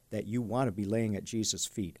that you want to be laying at Jesus'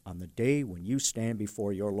 feet on the day when you stand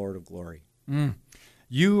before your Lord of glory.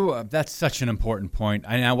 That's such an important point.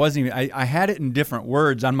 I had it in different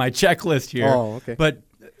words on my checklist here. Oh, okay. But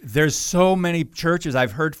there's so many churches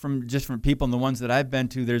I've heard from different people, and the ones that I've been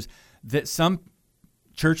to, that some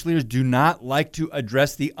church leaders do not like to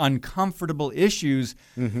address the uncomfortable issues.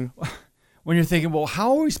 When you're thinking, well,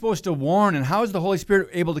 how are we supposed to warn, and how is the Holy Spirit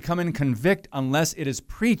able to come in and convict unless it is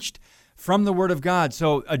preached from the Word of God?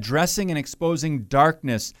 So addressing and exposing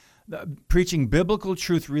darkness, preaching biblical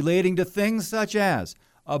truth relating to things such as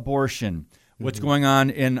abortion, what's going on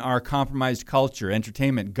in our compromised culture,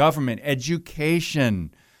 entertainment, government,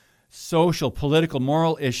 education, social, political,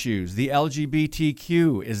 moral issues, the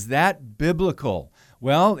LGBTQ. Is that biblical?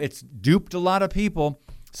 Well, it's duped a lot of people.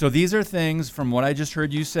 So these are things, from what I just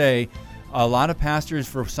heard you say, a lot of pastors,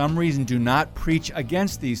 for some reason, do not preach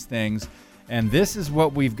against these things. And this is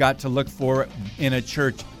what we've got to look for in a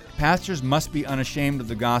church. Pastors must be unashamed of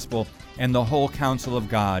the gospel and the whole counsel of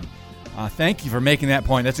God. Thank you for making that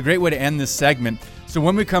point. That's a great way to end this segment. So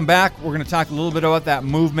when we come back, we're going to talk a little bit about that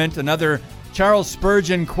movement, another Charles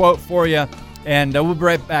Spurgeon quote for you, and we'll be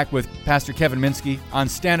right back with Pastor Kevin Minsky on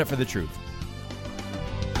Stand Up for the Truth.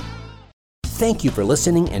 Thank you for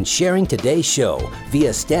listening and sharing today's show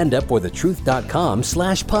via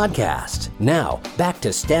standupforthetruth.com/podcast. Now, back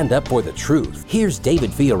to Stand Up for the Truth. Here's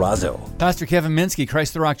David Fiorazzo. Pastor Kevin Minsky,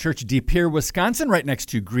 Christ the Rock Church, De Pere, Wisconsin, right next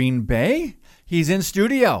to Green Bay. He's in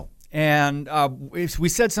studio. And we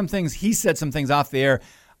said some things, he said some things off the air.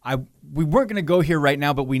 We weren't going to go here right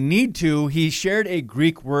now, but we need to. He shared a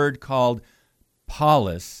Greek word called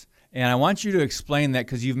polis. And I want you to explain that,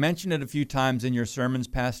 because you've mentioned it a few times in your sermons,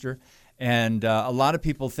 Pastor. And a lot of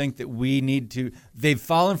people think that they've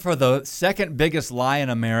fallen for the second biggest lie in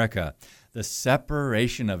America, the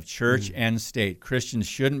separation of church and state. Christians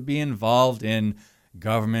shouldn't be involved in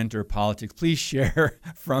government or politics. Please share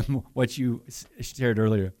from what you shared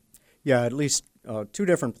earlier. Yeah, at least two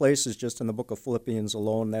different places just in the book of Philippians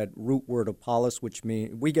alone, that root word of polis, which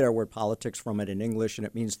means, we get our word politics from it in English, and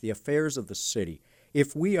it means the affairs of the city.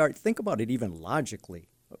 If we think about it even logically,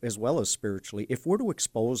 as well as spiritually, if we're to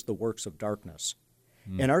expose the works of darkness,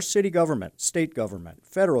 and our city government, state government,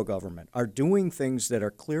 federal government are doing things that are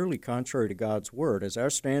clearly contrary to God's word as our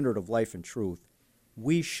standard of life and truth,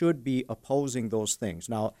 we should be opposing those things.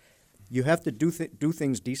 Now, You have to do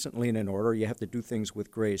things decently and in order. You have to do things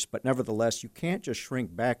with grace. But nevertheless, you can't just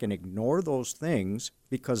shrink back and ignore those things,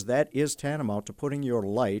 because that is tantamount to putting your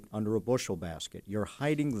light under a bushel basket. You're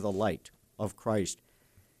hiding the light of Christ.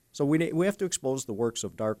 So we have to expose the works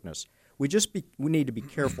of darkness. We need to be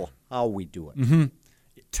careful how we do it. Mm-hmm.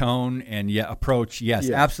 Tone and approach, yes,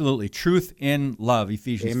 absolutely. Truth in love,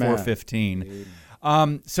 Ephesians 4:15.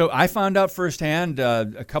 So I found out firsthand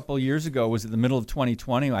a couple of years ago, was in the middle of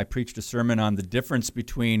 2020, I preached a sermon on the difference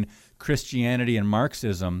between Christianity and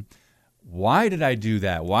Marxism. Why did I do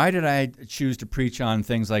that? Why did I choose to preach on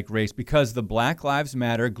things like race? Because the Black Lives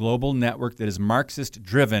Matter global network that is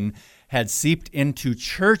Marxist-driven had seeped into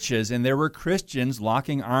churches, and there were Christians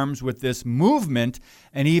locking arms with this movement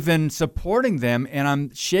and even supporting them. And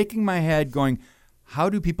I'm shaking my head going, how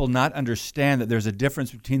do people not understand that there's a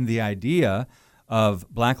difference between the idea of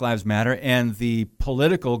Black Lives Matter and the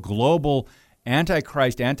political, global,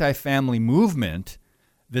 anti-Christ, anti-family movement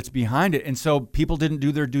that's behind it? And so people didn't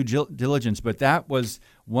do their due diligence. But that was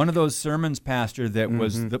one of those sermons, Pastor, that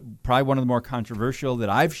was probably one of the more controversial that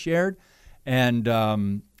I've shared.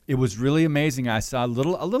 And it was really amazing. I saw a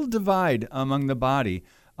little divide among the body.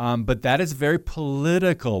 But that is very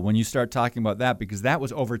political when you start talking about that, because that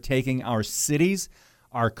was overtaking our cities,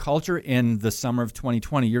 our culture in the summer of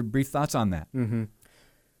 2020. Your brief thoughts on that? Mm-hmm.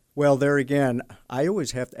 Well, there again, I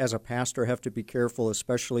always have to, as a pastor, have to be careful,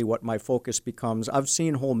 especially what my focus becomes. I've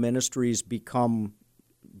seen whole ministries become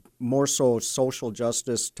more so social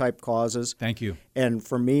justice type causes. Thank you. And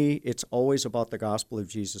for me, it's always about the gospel of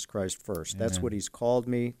Jesus Christ first. Amen. That's what he's called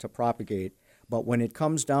me to propagate. But when it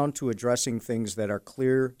comes down to addressing things that are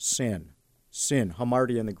clear sin,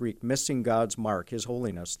 hamartia in the Greek, missing God's mark, his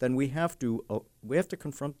holiness, then we have to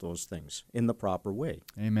confront those things in the proper way.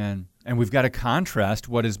 Amen. And we've got to contrast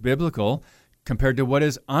what is biblical compared to what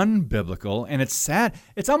is unbiblical. And it's sad.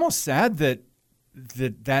 It's almost sad that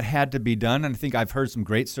had to be done. And I think I've heard some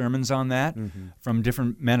great sermons on that from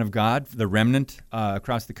different men of God, the remnant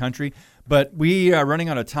across the country. But we are running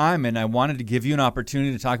out of time, and I wanted to give you an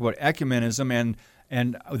opportunity to talk about ecumenism.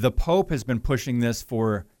 And the Pope has been pushing this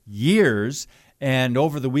for years. And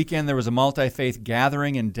over the weekend, there was a multi-faith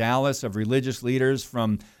gathering in Dallas of religious leaders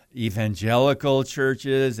from evangelical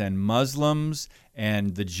churches and Muslims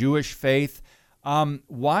and the Jewish faith.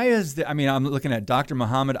 Why is I'm looking at Dr.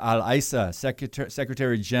 Muhammad Al-Isa,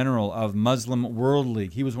 Secretary General of Muslim World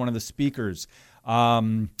League. He was one of the speakers.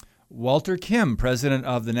 Walter Kim, President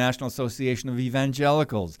of the National Association of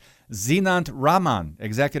Evangelicals. Zinant Rahman,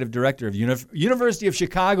 Executive Director of University of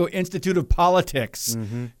Chicago Institute of Politics.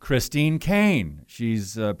 Christine Kane,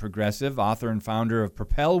 she's a progressive, author and founder of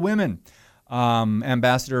Propel Women.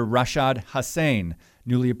 Ambassador Rashad Hussain,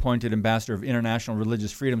 newly appointed Ambassador of International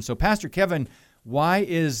Religious Freedom. So, Pastor Kevin, why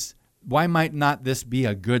might not this be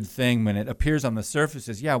a good thing when it appears on the surface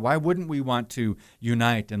as, why wouldn't we want to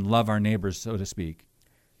unite and love our neighbors, so to speak?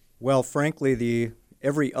 Well, frankly,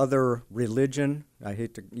 every other religion, I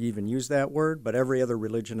hate to even use that word, but every other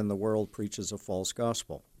religion in the world preaches a false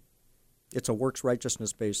gospel. It's a works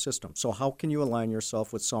righteousness-based system. So how can you align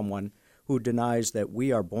yourself with someone who denies that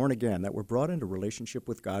we are born again, that we're brought into relationship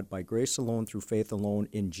with God by grace alone, through faith alone,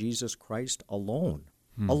 in Jesus Christ alone?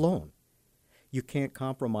 Alone. You can't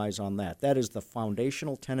compromise on that. That is the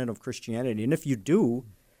foundational tenet of Christianity. And if you do,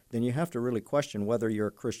 then you have to really question whether you're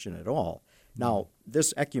a Christian at all. Now,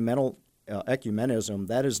 this ecumenism,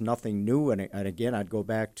 that is nothing new. And again, I'd go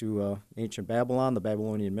back to ancient Babylon, the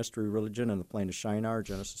Babylonian mystery religion, and the plain of Shinar,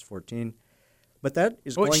 Genesis 14. But that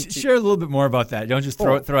is going to... Share a little bit more about that. Don't just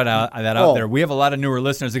throw it out there. We have a lot of newer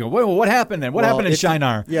listeners that go, wait, well, what happened then? What happened in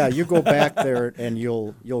Shinar? Yeah, you go back there and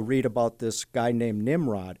you'll read about this guy named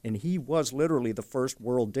Nimrod, and he was literally the first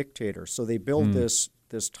world dictator. So they built this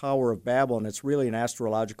Tower of Babel, and it's really an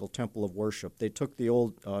astrological temple of worship. They took the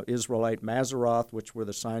old Israelite Mazaroth, which were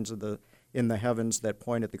the signs in the heavens that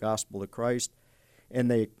point at the gospel of Christ, and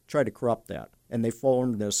they tried to corrupt that. And they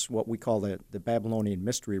formed this, what we call the Babylonian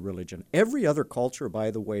mystery religion. Every other culture, by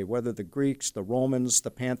the way, whether the Greeks, the Romans, the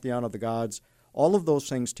pantheon of the gods, all of those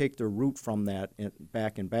things take their root from that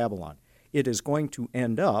back in Babylon. It is going to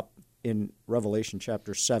end up in Revelation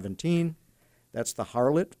chapter 17. That's the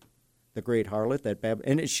harlot, the great harlot,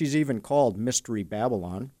 and she's even called Mystery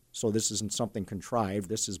Babylon, so this isn't something contrived,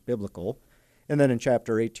 this is biblical. And then in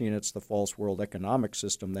chapter 18, it's the false world economic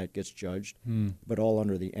system that gets judged, but all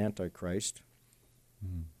under the Antichrist.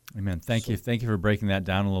 Amen. Thank you for breaking that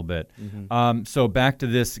down a little bit. So back to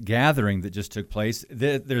this gathering that just took place.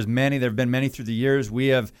 There have been many through the years. We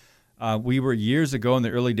were years ago in the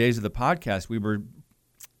early days of the podcast,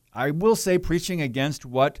 I will say, preaching against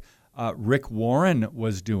what Rick Warren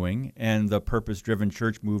was doing and the purpose-driven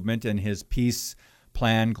church movement and his peace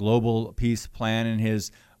plan, global peace plan, and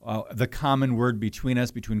his the common word between us,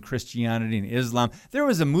 between Christianity and Islam. There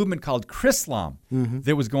was a movement called Chrislam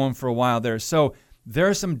that was going for a while there. So there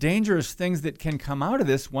are some dangerous things that can come out of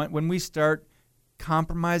this when we start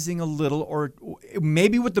compromising a little, or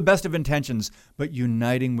maybe with the best of intentions, but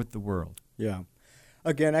uniting with the world. Yeah.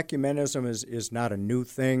 Again, ecumenism is not a new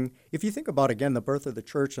thing. If you think about, again, the birth of the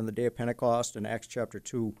church on the day of Pentecost in Acts chapter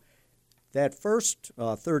 2, that first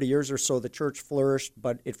 30 years or so, the church flourished,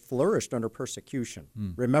 but it flourished under persecution.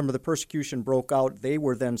 Remember, the persecution broke out. They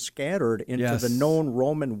were then scattered into the known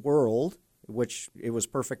Roman world, which it was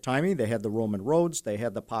perfect timing. They had the Roman roads. They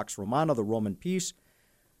had the Pax Romana, the Roman peace.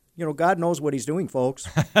 You know, God knows what he's doing, folks.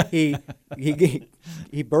 He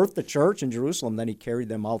birthed the church in Jerusalem, then he carried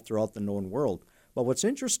them out throughout the known world. But what's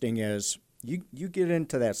interesting is you get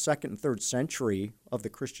into that 2nd and 3rd century of the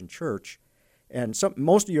Christian church, and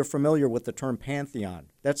most of you are familiar with the term pantheon.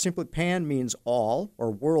 That simply, pan means all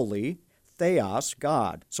or worldly, theos,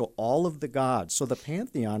 God. So all of the gods. So the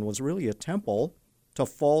pantheon was really a temple to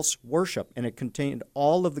false worship, and it contained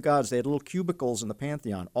all of the gods. They had little cubicles in the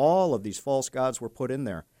pantheon. All of these false gods were put in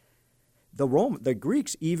there. The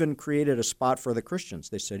Greeks even created a spot for the Christians.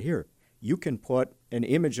 They said, here, you can put an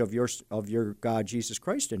image of your God, Jesus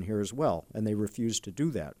Christ, in here as well, and they refused to do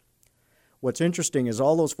that. What's interesting is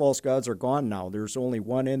all those false gods are gone now. There's only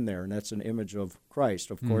one in there, and that's an image of Christ.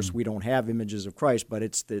 Of course, we don't have images of Christ, but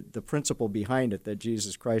it's the principle behind it that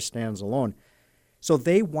Jesus Christ stands alone. So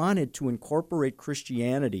they wanted to incorporate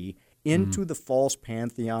Christianity into the false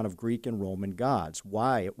pantheon of Greek and Roman gods.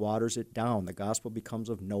 Why? It waters it down. The gospel becomes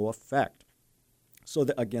of no effect. So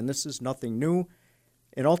again, this is nothing new.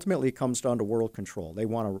 It ultimately comes down to world control. They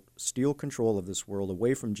want to steal control of this world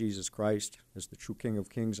away from Jesus Christ as the true King of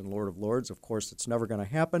Kings and Lord of Lords. Of course, it's never going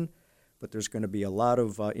to happen, but there's going to be a lot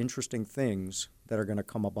of interesting things that are going to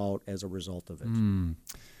come about as a result of it.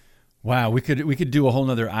 Wow, we could do a whole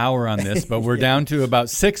nother hour on this, but we're down to about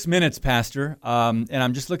 6 minutes, Pastor. And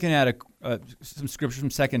I'm just looking at some scripture from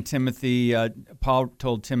 2 Timothy. Paul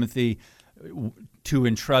told Timothy to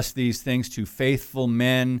entrust these things to faithful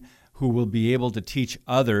men who will be able to teach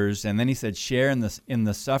others. And then he said, share in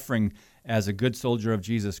the suffering as a good soldier of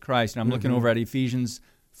Jesus Christ. And I'm looking over at Ephesians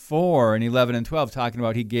 4 and 11 and 12, talking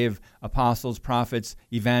about he gave apostles, prophets,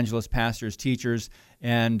 evangelists, pastors, teachers,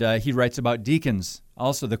 and he writes about deacons,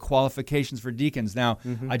 also the qualifications for deacons. Now,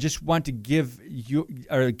 I just want to give you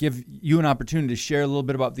an opportunity to share a little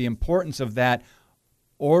bit about the importance of that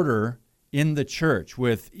order in the church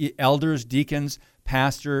with elders, deacons,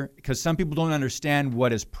 pastor, because some people don't understand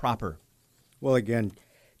what is proper. Well, again,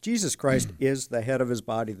 Jesus Christ is the head of his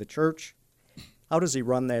body, the church. How does he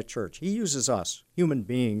run that church? He uses us, human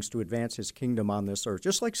beings, to advance his kingdom on this earth,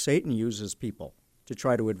 just like Satan uses people to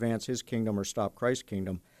try to advance his kingdom or stop Christ's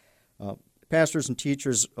kingdom. Pastors and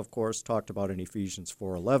teachers, of course, talked about in Ephesians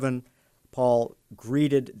 4:11. Paul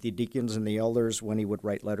greeted the deacons and the elders when he would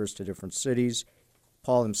write letters to different cities.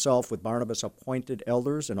 Paul himself, with Barnabas, appointed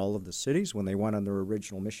elders in all of the cities when they went on their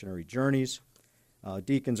original missionary journeys.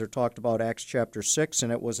 Deacons are talked about Acts chapter 6,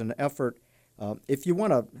 and it was an effort. If you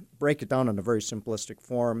want to break it down in a very simplistic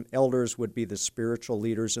form, elders would be the spiritual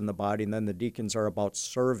leaders in the body, and then the deacons are about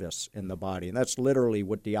service in the body. And that's literally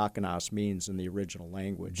what diakonos means in the original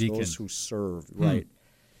language, Deacon. Those who serve, right.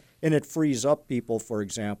 And it frees up people. For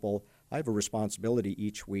example, I have a responsibility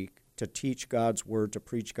each week to teach God's word, to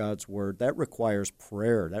preach God's word. That requires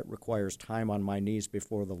prayer. That requires time on my knees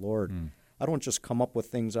before the Lord. I don't just come up with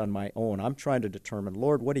things on my own. I'm trying to determine,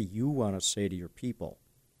 Lord, what do you want to say to your people?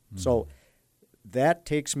 So that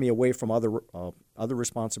takes me away from other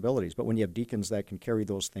responsibilities. But when you have deacons that can carry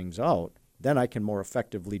those things out, then I can more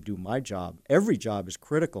effectively do my job. Every job is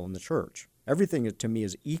critical in the church. Everything to me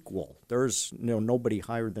is equal. There's nobody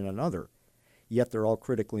higher than another. Yet they're all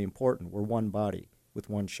critically important. We're one body with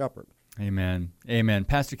one shepherd. Amen. Amen.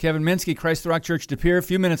 Pastor Kevin Minsky, Christ the Rock Church De Pere, a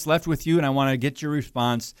few minutes left with you, and I want to get your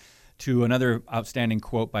response to another outstanding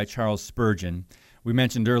quote by Charles Spurgeon. We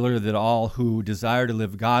mentioned earlier that all who desire to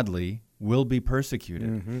live godly will be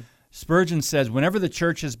persecuted. Spurgeon says, whenever the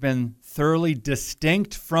church has been thoroughly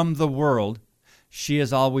distinct from the world, she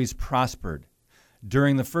has always prospered.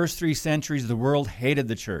 During the first 3 centuries, the world hated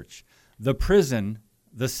the church. The prison,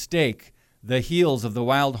 the stake, the heels of the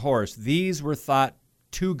wild horse, these were thought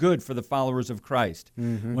too good for the followers of Christ.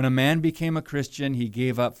 When a man became a Christian, he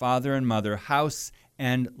gave up father and mother, house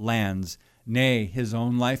and lands, nay, his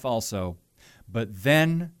own life also. But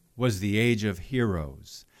then was the age of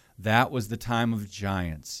heroes. That was the time of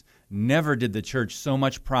giants. Never did the church so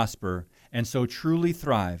much prosper and so truly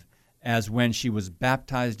thrive as when she was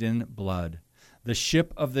baptized in blood. The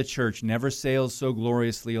ship of the church never sails so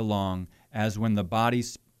gloriously along as when the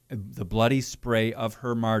bloody spray of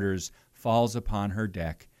her martyrs falls upon her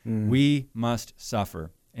deck. We must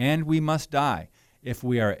suffer, and we must die if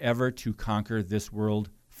we are ever to conquer this world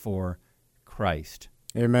for Christ.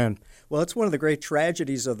 Amen. Well, it's one of the great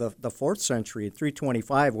tragedies of the 4th century,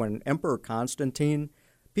 325, when Emperor Constantine,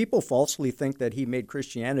 people falsely think that he made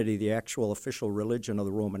Christianity the actual official religion of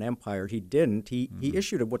the Roman Empire. He didn't. He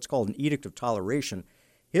issued what's called an Edict of Toleration.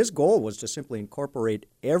 His goal was to simply incorporate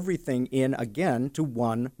everything in, again, to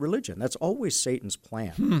one religion. That's always Satan's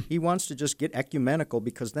plan. He wants to just get ecumenical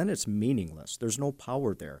because then it's meaningless. There's no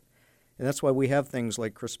power there. And that's why we have things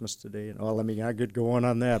like Christmas today. And let me not get going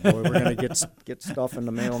on that. Boy, we're going to get stuff in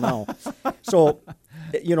the mail now. So,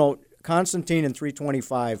 Constantine in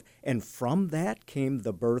 325, and from that came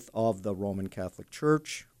the birth of the Roman Catholic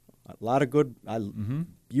Church. A lot of good,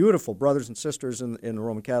 beautiful brothers and sisters in the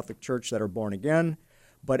Roman Catholic Church that are born again.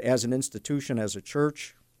 But as an institution, as a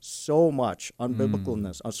church, so much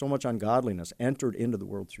unbiblicalness, so much ungodliness entered into the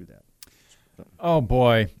world through that. Oh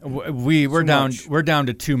boy, we're down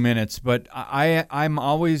to 2 minutes, but I'm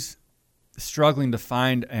always struggling to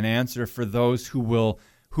find an answer for those who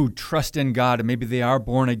trust in God, and maybe they are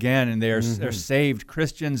born again and they're saved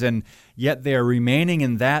Christians, and yet they are remaining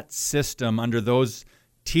in that system under those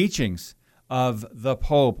teachings of the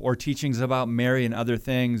Pope or teachings about Mary and other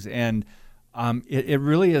things, and it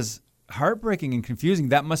really is heartbreaking and confusing.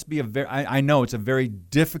 That must be I know it's a very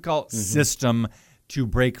difficult system to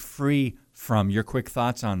break free from. Your quick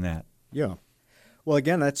thoughts on that? Yeah. Well,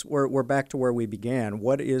 again, that's where we're back to where we began.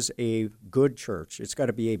 What is a good church? It's got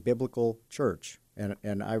to be a biblical church.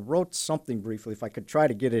 And I wrote something briefly, if I could try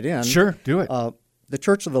to get it in. Sure, do it. The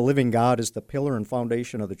church of the living God is the pillar and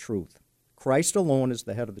foundation of the truth. Christ alone is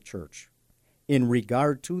the head of the church. In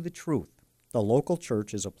regard to the truth, the local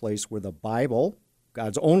church is a place where the Bible,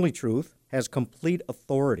 God's only truth, has complete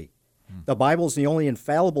authority. The Bible is the only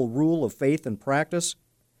infallible rule of faith and practice.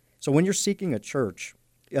 So when you're seeking a church,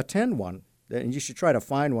 attend one, and you should try to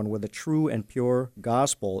find one where the true and pure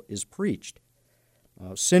gospel is preached.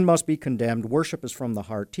 Sin must be condemned, worship is from the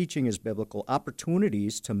heart, teaching is biblical,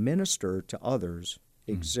 opportunities to minister to others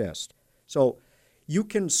exist. So you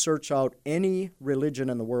can search out any religion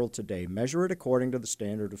in the world today, measure it according to the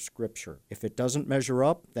standard of Scripture. If it doesn't measure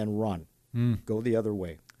up, then run. Go the other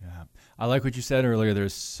way. Yeah. I like what you said earlier.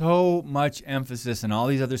 There's so much emphasis in all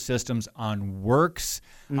these other systems on works,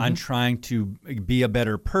 on trying to be a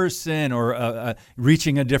better person or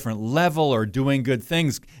reaching a different level or doing good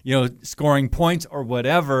things, scoring points or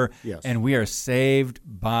whatever. Yes. And we are saved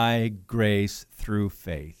by grace through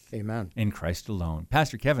faith. Amen. In Christ alone.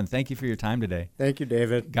 Pastor Kevin, thank you for your time today. Thank you,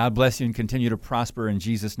 David. God bless you and continue to prosper in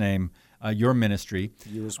Jesus' name. Your ministry.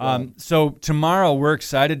 You as well. So tomorrow we're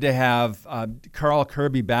excited to have Carl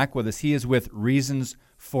Kirby back with us. He is with Reasons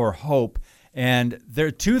for Hope. And there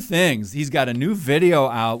are two things. He's got a new video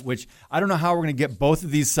out, which I don't know how we're going to get both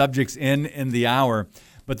of these subjects in the hour.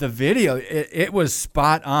 But the video, it was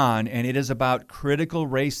spot on, and it is about critical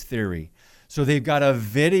race theory. So they've got a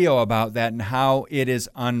video about that and how it is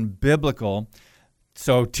unbiblical.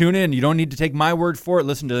 So tune in. You don't need to take my word for it.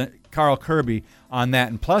 Listen to Carl Kirby on that.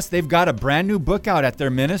 And plus, they've got a brand new book out at their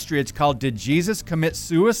ministry. It's called Did Jesus Commit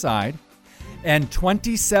Suicide? And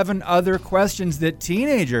 27 other questions that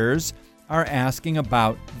teenagers are asking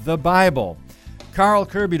about the Bible. Carl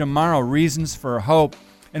Kirby tomorrow, Reasons for Hope.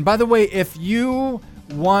 And by the way, if you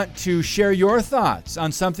want to share your thoughts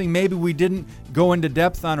on something maybe we didn't go into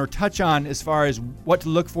depth on or touch on as far as what to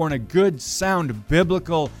look for in a good, sound,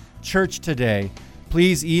 biblical church today,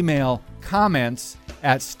 please email comments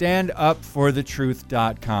at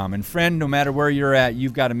standupforthetruth.com. And friend, no matter where you're at,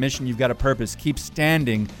 you've got a mission, you've got a purpose. Keep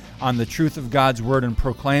standing on the truth of God's word and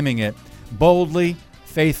proclaiming it boldly,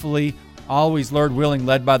 faithfully, always, Lord willing,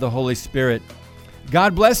 led by the Holy Spirit.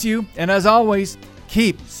 God bless you, and as always,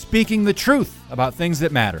 keep speaking the truth about things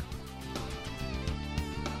that matter.